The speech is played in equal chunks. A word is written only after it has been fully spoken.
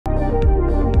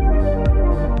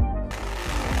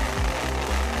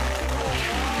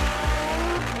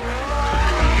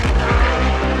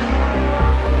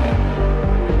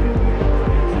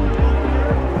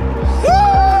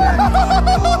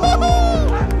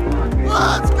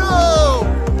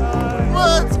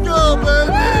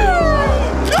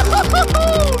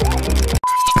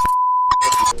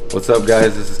What's up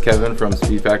guys, this is Kevin from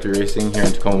SpeedFactory Racing here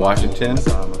in Tacoma, Washington.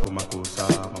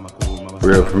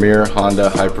 We're a premier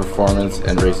Honda high performance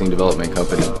and racing development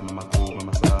company.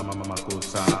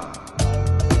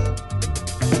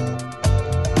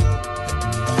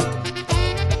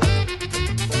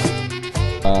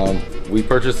 We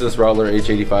purchased this Rottler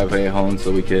H85AX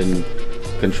so we can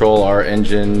control our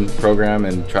engine program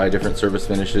and try different service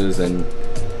finishes and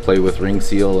play with ring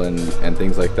seal and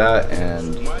things like that.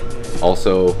 And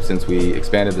also, since we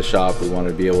expanded the shop, we wanted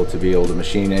to be able to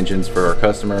machine engines for our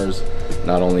customers,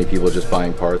 not only people just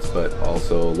buying parts, but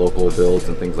also local builds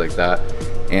and things like that.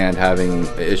 And having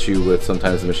an issue with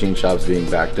sometimes the machine shops being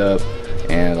backed up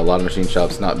and a lot of machine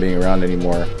shops not being around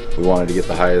anymore, we wanted to get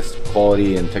the highest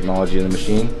quality and technology in the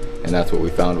machine, and that's what we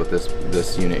found with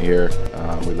this unit here.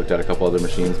 We looked at a couple other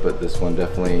machines, but this one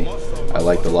definitely, I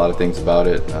liked a lot of things about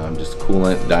it. Just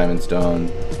coolant, diamond stone,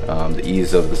 the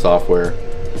ease of the software.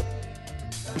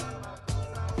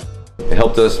 It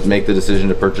helped us make the decision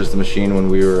to purchase the machine when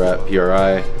we were at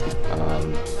PRI.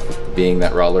 Being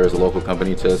that Rottler is a local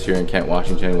company to us here in Kent,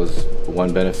 Washington was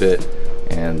one benefit,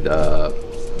 and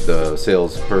the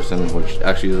salesperson, which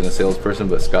actually isn't a salesperson,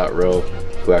 but Scott Rowe,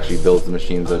 who actually builds the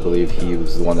machines, I believe he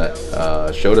was the one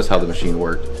that showed us how the machine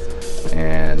worked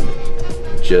and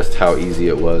just how easy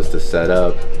it was to set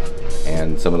up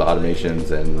and some of the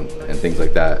automations and things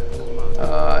like that.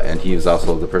 And he was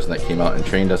also the person that came out and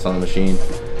trained us on the machine,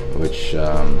 which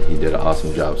he did an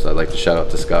awesome job. So I'd like to shout out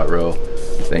to Scott Rowe.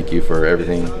 Thank you for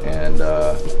everything, and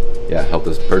yeah, helped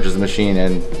us purchase the machine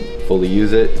and fully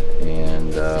use it,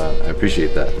 and I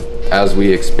appreciate that. As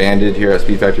we expanded here at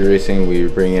SpeedFactory Racing, we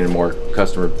bring in more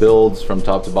customer builds from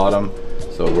top to bottom,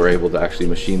 so we're able to actually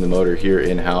machine the motor here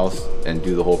in-house and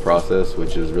do the whole process,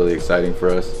 which is really exciting for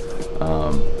us.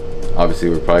 Obviously,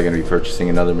 we're probably going to be purchasing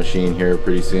another machine here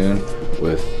pretty soon,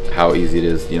 with how easy it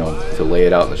is, you know, to lay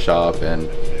it out in the shop, and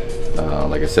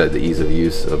like I said, the ease of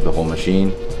use of the whole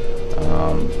machine.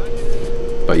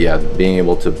 But yeah, being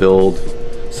able to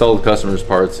sell the customers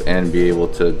parts and be able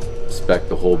to spec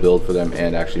the whole build for them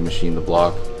and actually machine the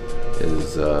block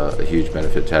is a huge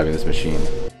benefit to having this machine.